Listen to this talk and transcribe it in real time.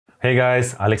Hey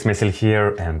guys, Alex Mesil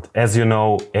here, and as you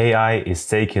know, AI is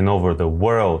taking over the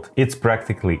world. It's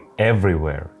practically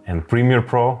everywhere, and Premiere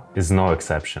Pro is no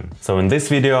exception. So in this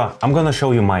video, I'm gonna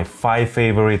show you my 5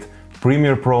 favorite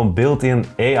Premiere Pro built-in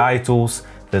AI tools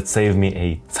that save me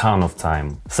a ton of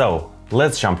time. So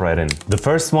let's jump right in. The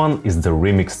first one is the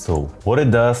Remix tool. What it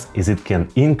does is it can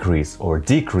increase or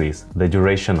decrease the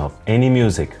duration of any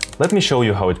music. Let me show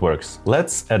you how it works.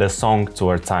 Let's add a song to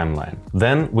our timeline.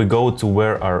 Then we go to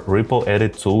where our Ripple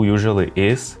Edit tool usually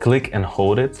is, click and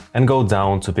hold it, and go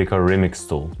down to pick our Remix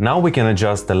tool. Now we can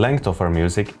adjust the length of our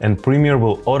music, and Premiere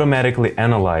will automatically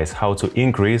analyze how to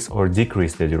increase or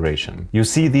decrease the duration. You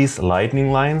see these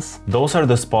lightning lines? Those are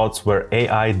the spots where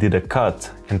AI did a cut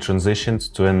and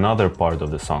transitioned to another part of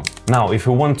the song. Now, if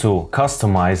we want to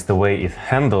customize the way it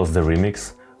handles the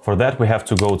remix, for that we have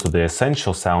to go to the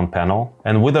Essential Sound panel,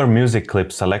 and with our music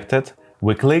clip selected,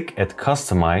 we click at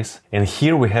Customize, and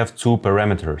here we have 2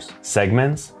 parameters,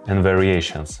 segments and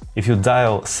variations. If you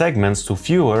dial segments to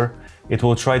fewer, it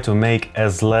will try to make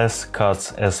as less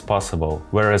cuts as possible,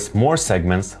 whereas more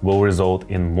segments will result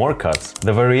in more cuts.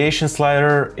 The variation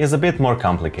slider is a bit more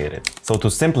complicated. So to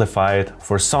simplify it,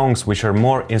 for songs which are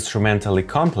more instrumentally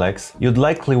complex, you'd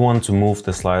likely want to move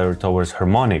the slider towards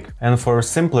harmonic. And for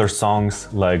simpler songs,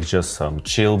 like just some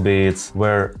chill beats,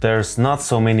 where there's not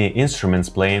so many instruments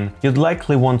playing, you'd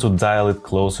likely want to dial it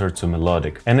closer to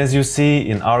melodic. And as you see,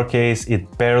 in our case,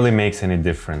 it barely makes any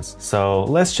difference. So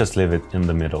let's just leave it in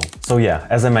the middle. So yeah,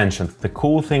 as I mentioned, the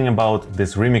cool thing about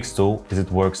this Remix tool is it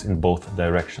works in both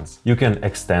directions. You can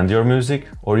extend your music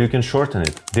or you can shorten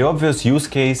it. The obvious use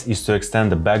case is to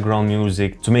extend the background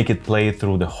music to make it play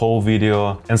through the whole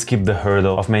video and skip the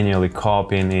hurdle of manually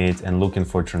copying it and looking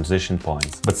for transition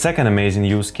points. But second amazing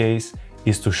use case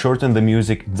is to shorten the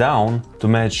music down to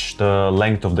match the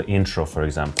length of the intro, for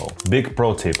example. Big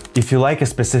pro tip: if you like a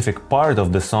specific part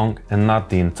of the song and not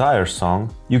the entire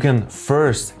song, you can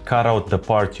first cut out the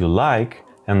part you like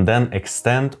and then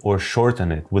extend or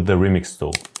shorten it with the Remix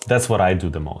tool. That's what I do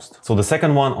the most. So the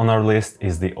second one on our list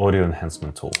is the Audio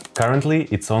Enhancement tool. Currently,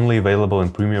 it's only available in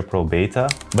Premiere Pro Beta,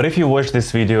 but if you watch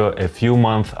this video a few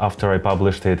months after I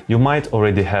published it, you might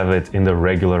already have it in the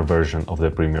regular version of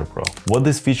the Premiere Pro. What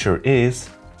this feature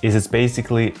is it's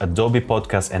basically Adobe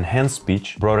Podcast Enhanced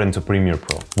Speech brought into Premiere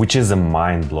Pro, which is a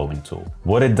mind-blowing tool.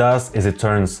 What it does is it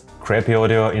turns crappy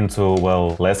audio into,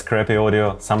 well, less crappy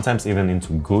audio, sometimes even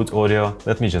into good audio.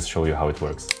 Let me just show you how it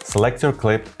works. Select your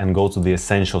clip and go to the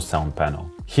Essential Sound panel.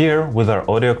 Here, with our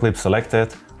audio clip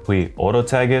selected, we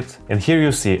auto-tag it, and here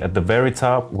you see at the very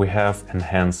top we have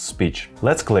Enhanced Speech.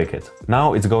 Let's click it.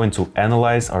 Now it's going to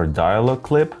analyze our dialogue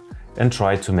clip and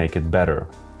try to make it better.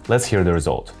 Let's hear the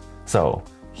result. So,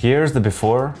 here's the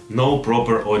before. No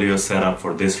proper audio setup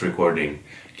for this recording.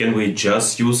 Can we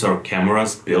just use our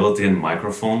camera's built-in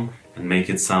microphone and make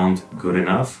it sound good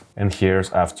enough? And here's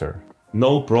after.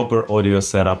 No proper audio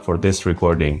setup for this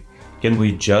recording. Can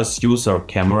we just use our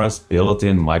camera's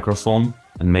built-in microphone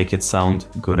and make it sound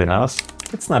good enough?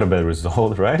 It's not a bad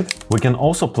result, right? We can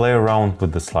also play around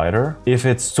with the slider. If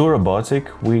it's too robotic,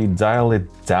 we dial it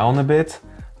down a bit.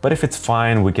 But if it's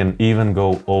fine, we can even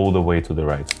go all the way to the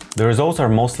right. The results are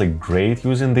mostly great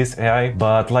using this AI,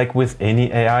 but like with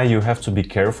any AI, you have to be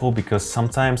careful because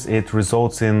sometimes it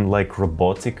results in like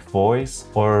robotic voice,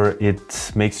 or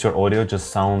it makes your audio just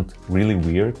sound really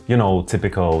weird. You know,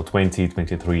 typical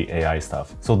 2023 AI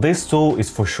stuff. So this tool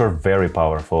is for sure very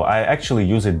powerful. I actually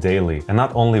use it daily, and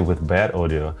not only with bad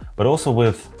audio, but also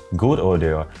with good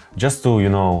audio, just to, you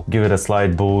know, give it a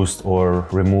slight boost or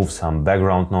remove some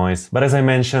background noise. But as I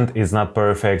mentioned, it's not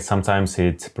perfect. Sometimes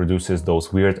it produces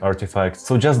those weird artifacts,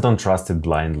 so just don't trust it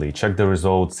blindly. Check the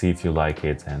results, see if you like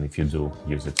it, and if you do,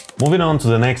 use it. Moving on to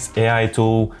the next AI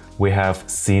tool, we have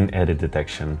Scene Edit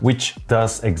Detection, which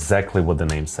does exactly what the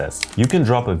name says. You can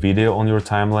drop a video on your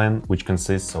timeline, which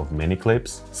consists of many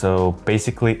clips, so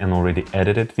basically an already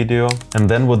edited video. And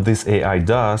then what this AI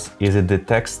does is it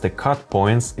detects the cut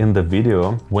points in the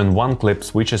video when one clip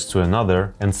switches to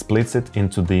another and splits it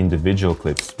into the individual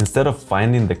clips. Instead of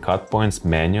finding the cut points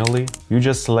manually, you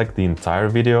just select the entire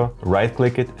video,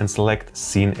 right-click it and select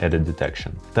Scene Edit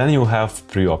Detection. Then you have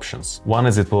 3 options. One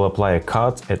is it will apply a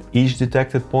cut at each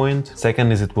detected point.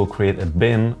 Second is it will create a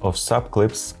bin of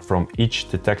subclips from each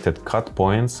detected cut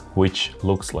points, which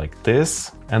looks like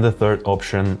this. And the third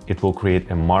option, it will create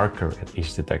a marker at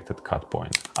each detected cut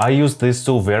point. I use this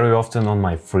tool very often on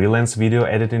my freelance video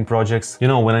editing projects. You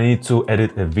know, when I need to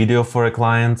edit a video for a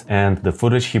client and the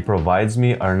footage he provides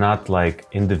me are not like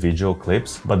individual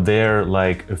clips, but they're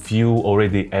like a few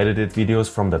already edited videos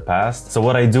from the past. So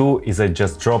what I do is I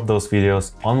just drop those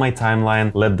videos on my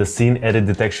timeline, let the scene edit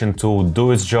detection tool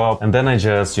do its job, and then I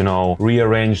just, you know,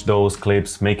 rearrange those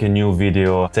clips, make a new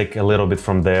video, take a little bit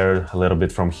from there, a little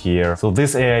bit from here. So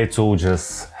this AI tool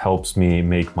just helps me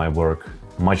make my work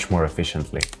much more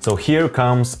efficiently. So here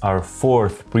comes our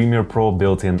fourth Premiere Pro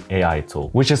built-in AI tool,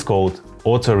 which is called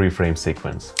Auto Reframe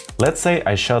Sequence. Let's say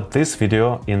I shot this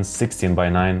video in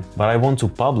 16:9, but I want to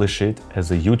publish it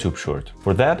as a YouTube short.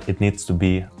 For that, it needs to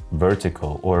be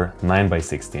vertical or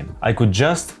 9:16. I could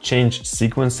just change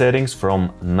sequence settings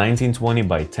from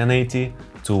 1920x1080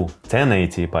 to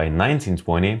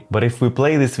 1080x1920, but if we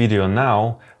play this video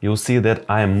now, you'll see that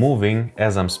I am moving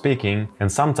as I'm speaking,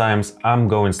 and sometimes I'm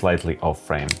going slightly off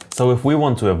frame. So if we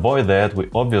want to avoid that, we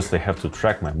obviously have to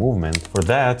track my movement. For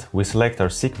that, we select our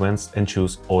sequence and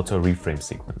choose Auto Reframe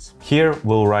Sequence. Here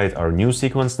we'll write our new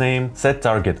sequence name, set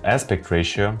target aspect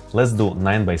ratio, let's do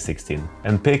 9:16,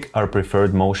 and pick our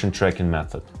preferred motion tracking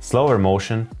method. Slower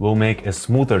motion will make a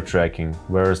smoother tracking,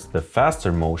 whereas the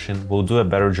faster motion will do a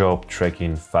better job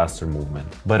tracking faster movement,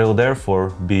 but it'll therefore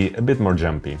be a bit more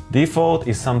jumpy. Default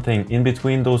is something in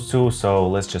between those two, so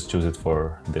let's just choose it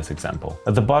for this example.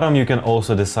 At the bottom you can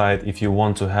also decide if you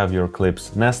want to have your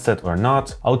clips nested or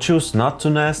not. I'll choose not to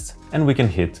nest, and we can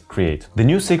hit create. The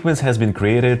new sequence has been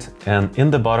created, and in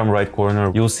the bottom right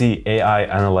corner you'll see AI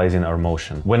analyzing our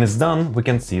motion. When it's done, we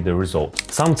can see the result.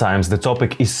 Sometimes the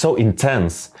topic is so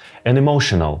intense and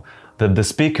emotional that the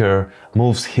speaker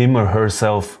moves him or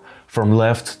herself from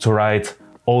left to right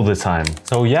all the time.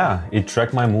 So yeah, it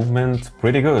tracked my movement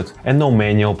pretty good, and no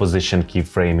manual position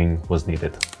keyframing was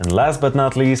needed. And last but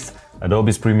not least,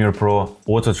 Adobe's Premiere Pro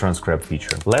Auto Transcribe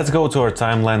feature. Let's go to our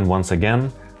timeline once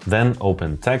again, then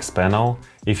open Text panel.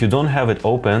 If you don't have it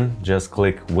open, just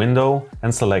click Window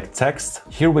and select Text.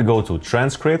 Here we go to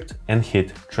Transcript and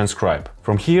hit Transcribe.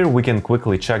 From here we can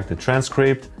quickly check the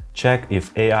transcript, check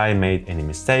if AI made any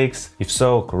mistakes. If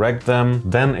so, correct them.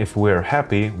 Then if we're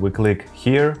happy, we click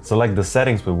here, select the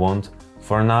settings we want.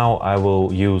 For now, I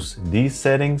will use these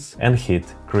settings and hit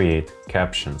Create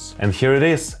Captions. And here it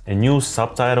is, a new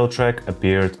subtitle track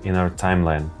appeared in our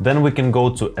timeline. Then we can go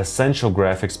to Essential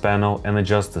Graphics panel and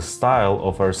adjust the style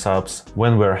of our subs.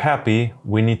 When we're happy,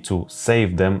 we need to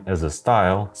save them as a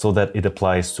style so that it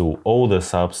applies to all the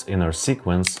subs in our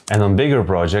sequence. And on bigger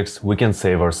projects, we can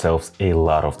save ourselves a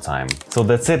lot of time. So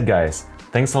that's it, guys.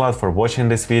 Thanks a lot for watching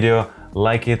this video.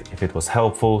 Like it if it was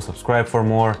helpful, subscribe for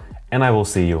more, and I will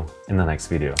see you in the next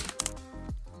video.